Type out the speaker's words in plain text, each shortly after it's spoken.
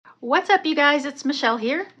What's up, you guys? It's Michelle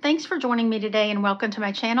here. Thanks for joining me today and welcome to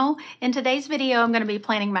my channel. In today's video, I'm going to be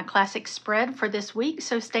planning my classic spread for this week,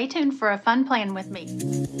 so stay tuned for a fun plan with me.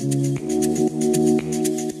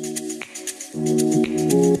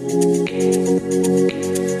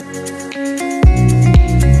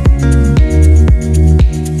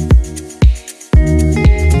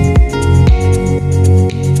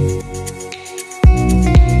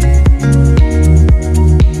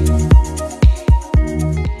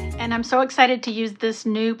 I'm so excited to use this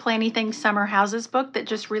new Planny Things Summer Houses book that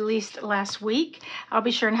just released last week. I'll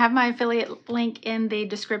be sure and have my affiliate link in the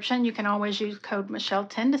description. You can always use code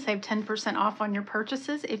Michelle10 to save 10% off on your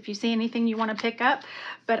purchases if you see anything you want to pick up.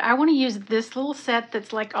 But I want to use this little set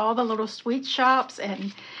that's like all the little sweet shops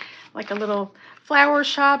and like a little flower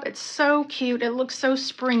shop. It's so cute. It looks so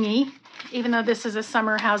springy. Even though this is a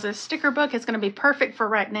Summer Houses sticker book, it's going to be perfect for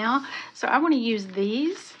right now. So I want to use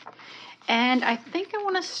these. And I think I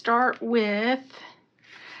want to start with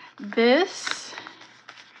this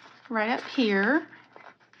right up here.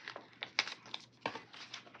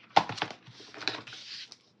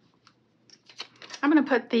 I'm going to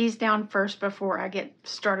put these down first before I get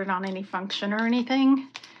started on any function or anything.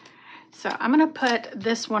 So I'm going to put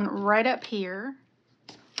this one right up here,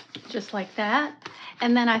 just like that.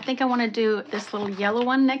 And then I think I want to do this little yellow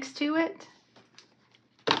one next to it.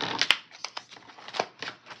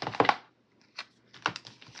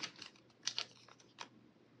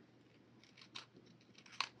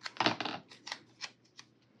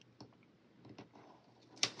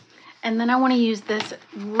 And then I want to use this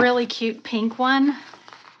really cute pink one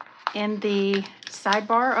in the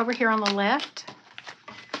sidebar over here on the left.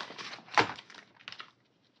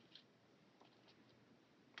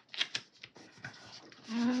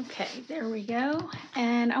 Okay, there we go.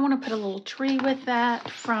 And I want to put a little tree with that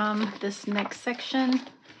from this next section.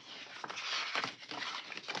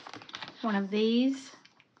 One of these.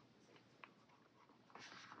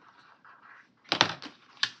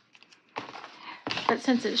 But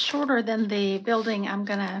since it's shorter than the building, I'm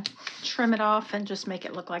gonna trim it off and just make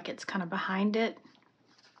it look like it's kind of behind it.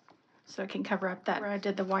 So it can cover up that where I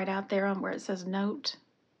did the white out there on where it says note.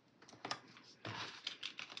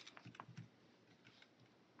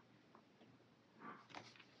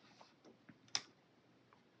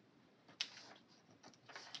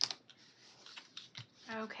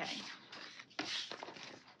 Okay.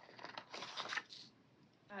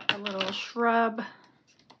 Got a little shrub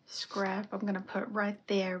scrap I'm going to put right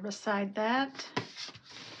there beside that.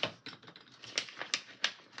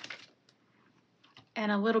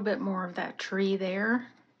 And a little bit more of that tree there.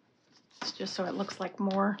 It's just so it looks like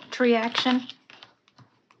more tree action.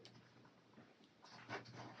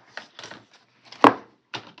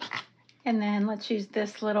 And then let's use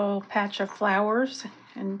this little patch of flowers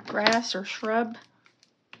and grass or shrub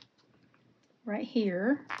right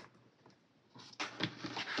here.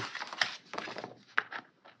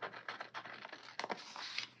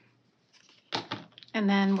 And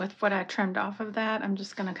then with what I trimmed off of that, I'm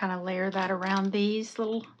just going to kind of layer that around these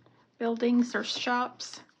little buildings or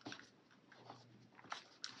shops.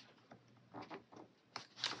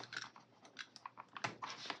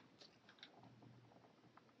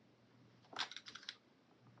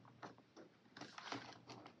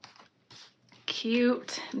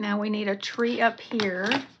 Cute. Now we need a tree up here.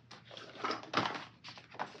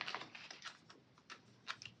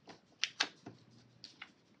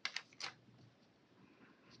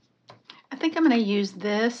 I think I'm going to use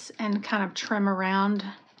this and kind of trim around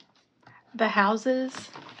the houses.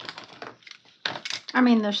 I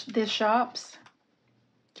mean the shops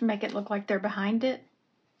to make it look like they're behind it.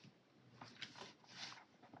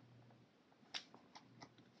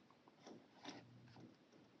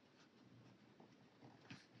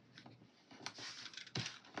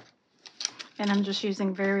 And I'm just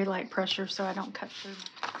using very light pressure so I don't cut through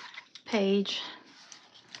my page.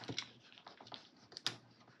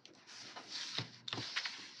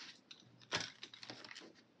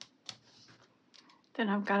 Then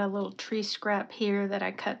I've got a little tree scrap here that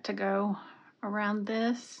I cut to go around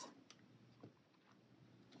this.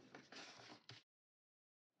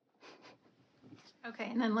 Okay,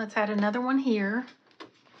 and then let's add another one here.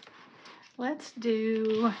 Let's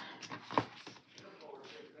do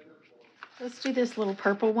this little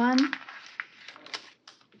purple one.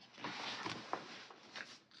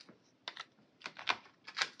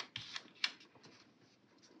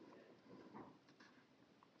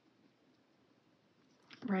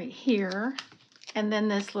 Right here, and then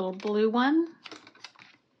this little blue one.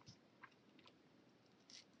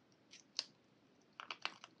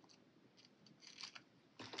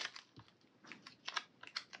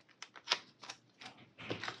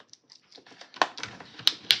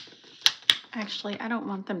 Actually, I don't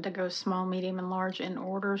want them to go small, medium, and large in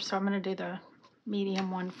order, so I'm going to do the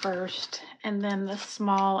medium one first, and then the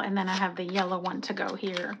small, and then I have the yellow one to go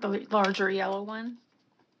here, the larger yellow one.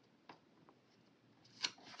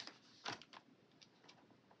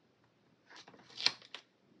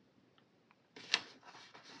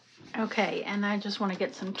 Okay, and I just want to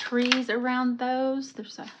get some trees around those.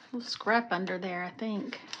 There's a little scrap under there, I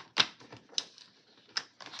think.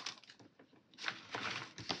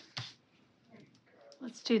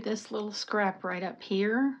 Let's do this little scrap right up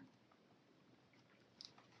here.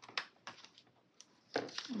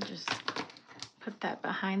 And just put that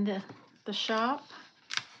behind the shop.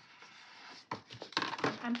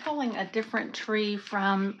 I'm pulling a different tree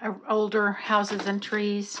from older houses and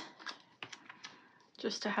trees,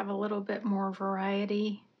 just to have a little bit more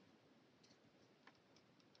variety.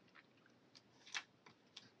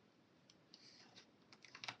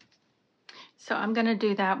 So I'm going to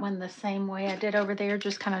do that one the same way I did over there,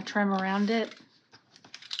 just kind of trim around it.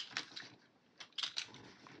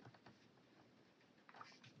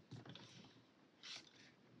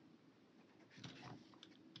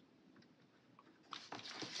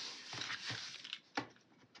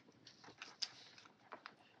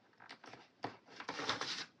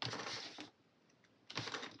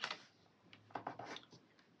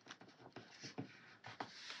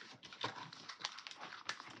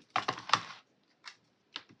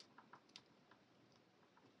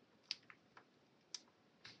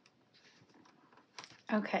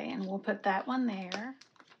 Okay, and we'll put that one there.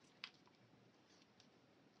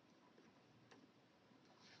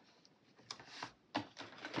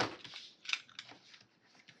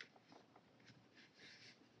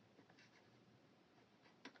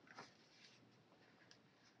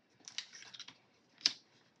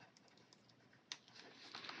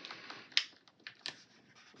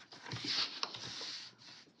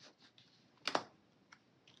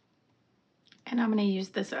 And I'm going to use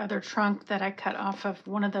this other trunk that I cut off of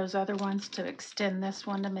one of those other ones to extend this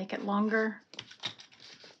one to make it longer.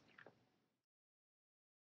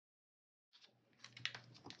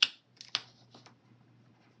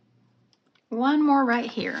 One more right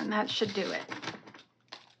here, and that should do it.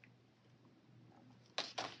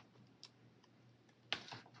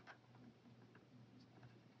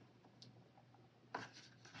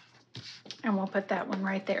 And we'll put that one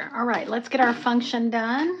right there. All right, let's get our function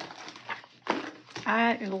done.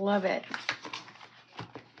 I love it.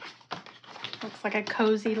 Looks like a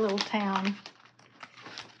cozy little town.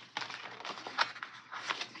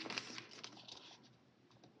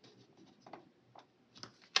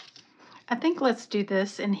 I think let's do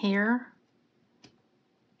this in here.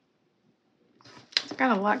 It's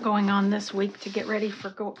got a lot going on this week to get ready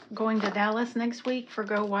for going to Dallas next week for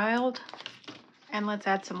Go Wild. And let's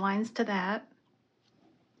add some lines to that.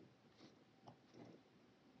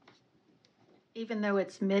 Even though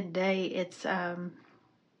it's midday, it's the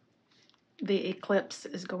eclipse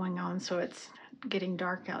is going on, so it's getting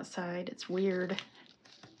dark outside. It's weird.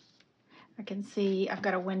 I can see I've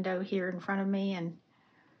got a window here in front of me, and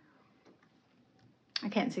I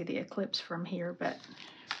can't see the eclipse from here, but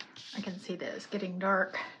I can see that it's getting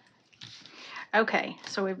dark. Okay,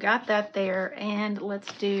 so we've got that there, and let's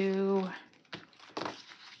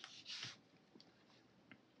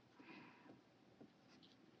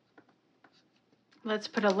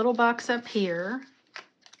put a little box up here.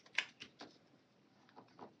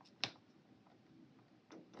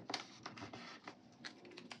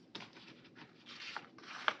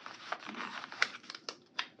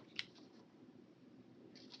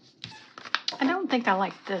 I don't think I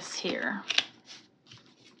like this here.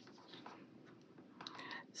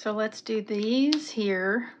 So let's do these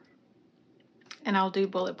here, and I'll do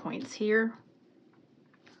bullet points here.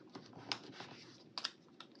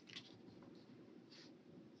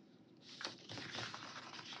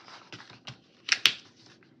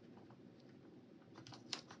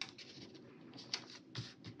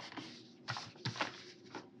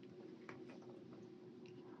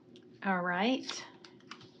 All right.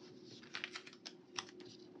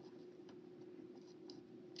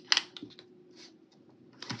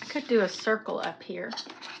 I could do a circle up here.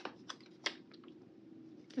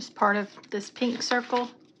 Just part of this pink circle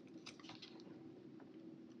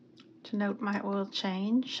to note my oil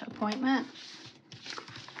change appointment.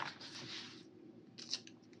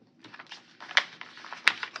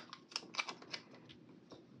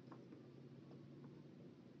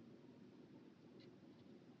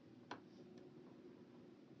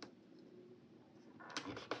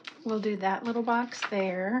 We'll do that little box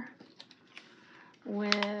there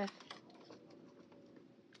with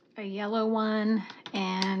a yellow one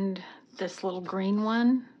and this little green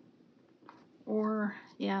one. Or,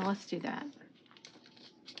 yeah, let's do that.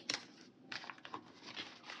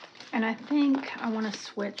 And I think I want to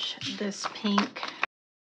switch this pink.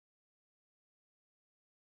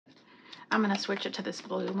 I'm going to switch it to this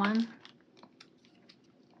blue one.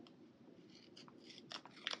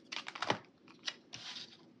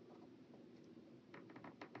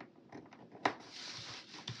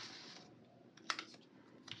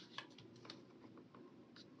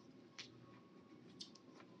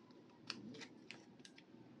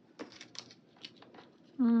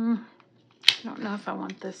 I don't know if I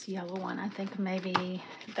want this yellow one. I think maybe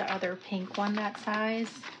the other pink one that size,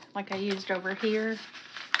 like I used over here.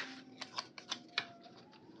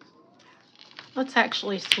 Let's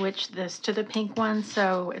actually switch this to the pink one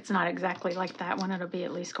so it's not exactly like that one. It'll be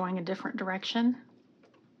at least going a different direction.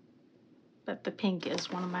 But the pink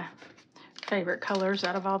is one of my favorite colors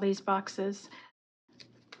out of all these boxes.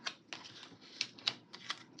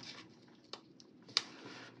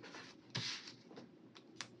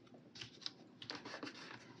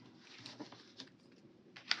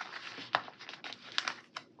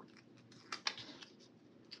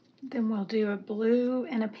 Then we'll do a blue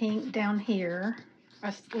and a pink down here,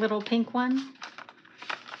 a little pink one.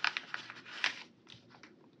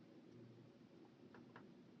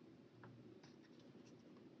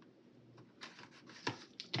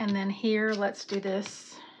 And then here, let's do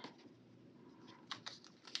this.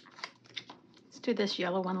 Let's do this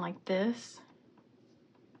yellow one like this.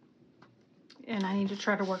 And I need to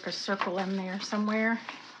try to work a circle in there somewhere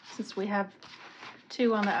since we have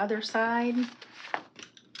two on the other side.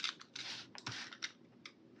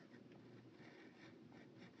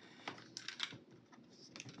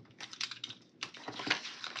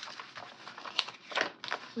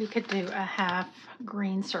 We could do a half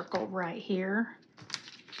green circle right here.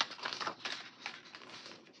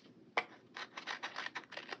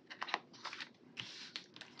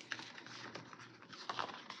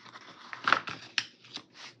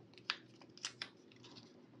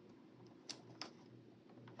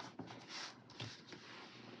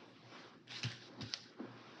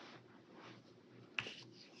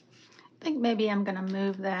 I think maybe I'm going to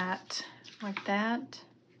move that like that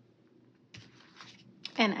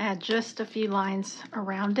and add just a few lines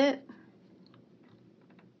around it.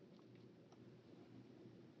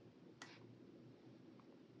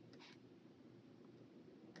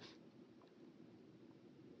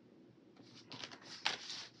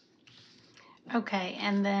 Okay,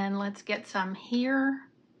 and then let's get some here,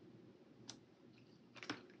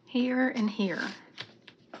 here, and here.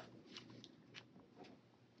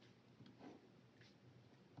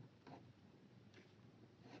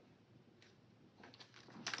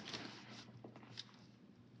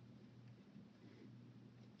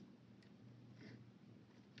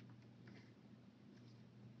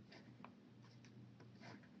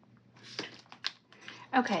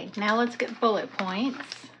 Okay, now let's get bullet points.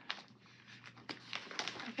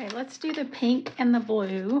 Okay, let's do the pink and the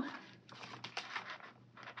blue.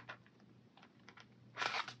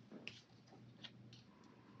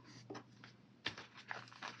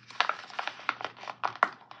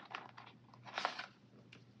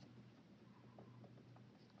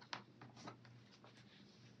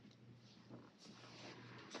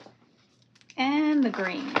 And the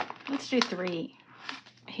green. Let's do 3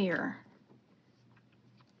 here.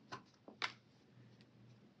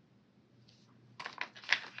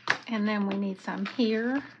 And then we need some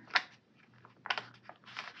here.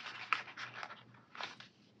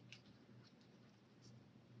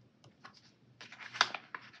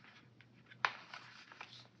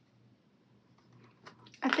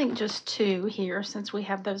 I think just 2 here since we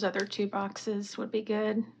have those other 2 boxes would be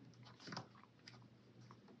good.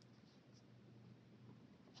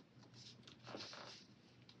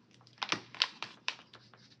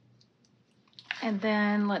 And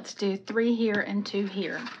then let's do 3 here and 2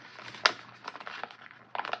 here.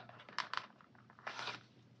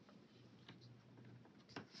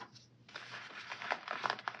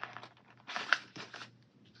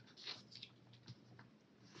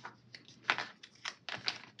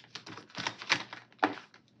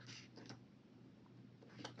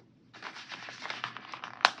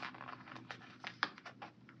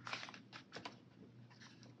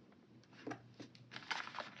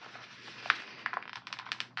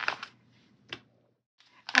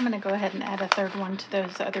 I'm going to go ahead and add a 3rd one to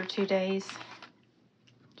those other 2 days,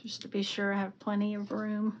 just to be sure I have plenty of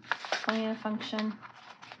room, plenty of function.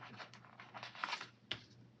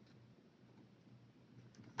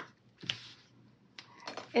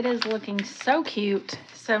 It is looking so cute.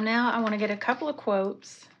 So now I want to get a couple of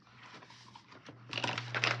quotes.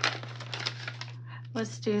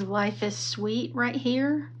 Let's do Life is Sweet right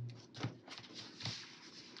here.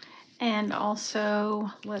 And also,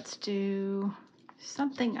 let's do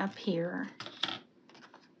something up here.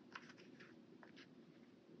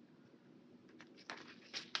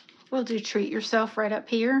 We'll do Treat Yourself right up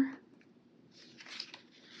here,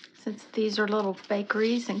 since these are little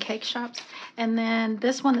bakeries and cake shops. And then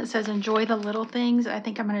this one that says Enjoy the Little Things, I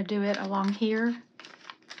think I'm going to do it along here.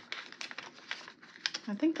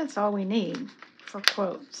 I think that's all we need for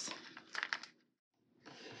quotes.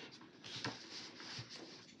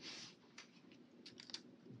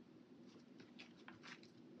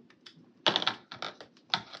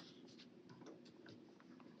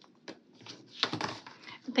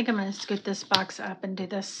 I think I'm going to scoot this box up and do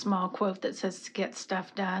this small quote that says Get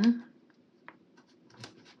Stuff Done.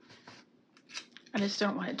 I just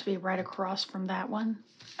don't want it to be right across from that one.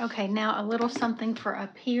 Okay, now a little something for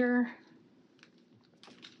up here.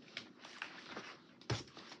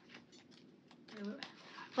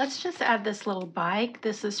 Let's just add this little bike.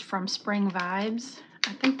 This is from Spring Vibes.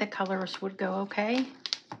 I think the colors would go okay.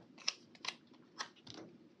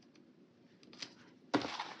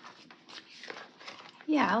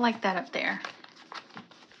 Yeah, I like that up there.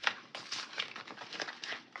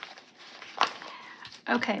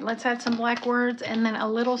 Okay, let's add some black words and then a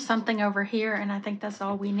little something over here, and I think that's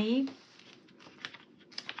all we need.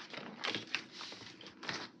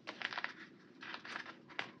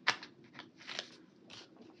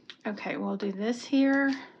 Okay, we'll do this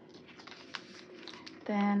here.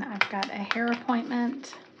 Then I've got a hair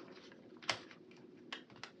appointment.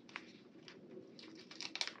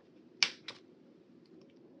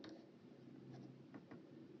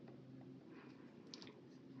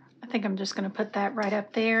 I think I'm just going to put that right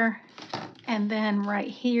up there. And then right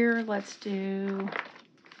here, we'll do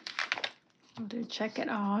check it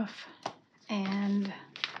off and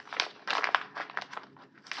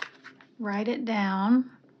write it down.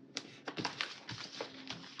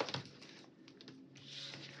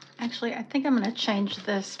 Actually, I think I'm going to change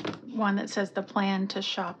this one that says the plan to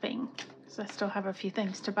shopping, because I still have a few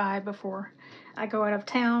things to buy before I go out of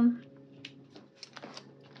town.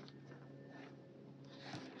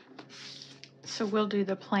 So we'll do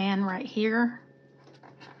the plan right here.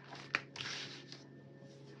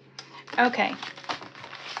 Okay.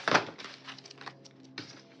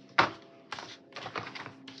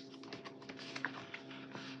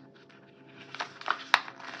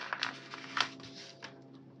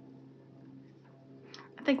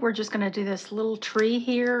 I think we're just going to do this little tree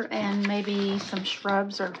here and maybe some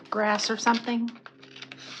shrubs or grass or something.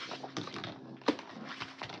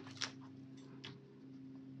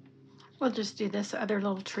 We'll just do this other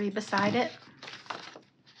little tree beside it.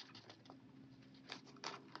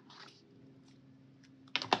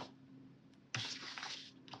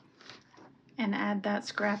 And add that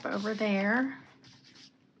scrap over there.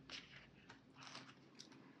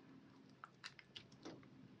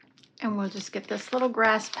 And we'll just get this little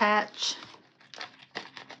grass patch.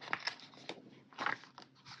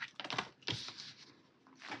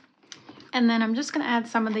 And then I'm just going to add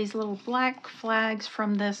some of these little black flags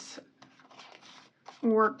from this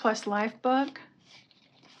Work Plus Life book.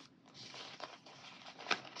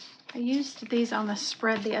 I used these on the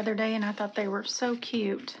spread the other day and I thought they were so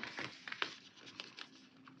cute.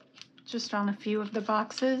 Just on a few of the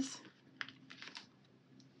boxes.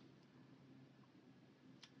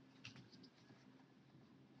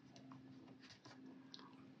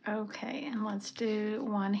 Okay, and let's do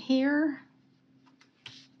one here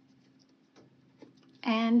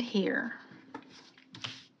and here.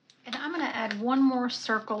 And I'm going to add one more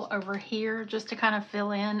circle over here just to kind of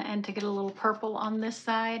fill in and to get a little purple on this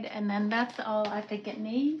side, and then that's all I think it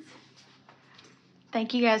needs.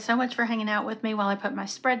 Thank you guys so much for hanging out with me while I put my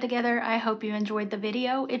spread together. I hope you enjoyed the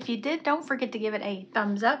video. If you did, don't forget to give it a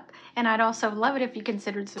thumbs up. And I'd also love it if you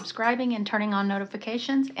considered subscribing and turning on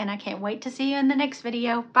notifications. And I can't wait to see you in the next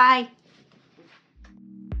video. Bye!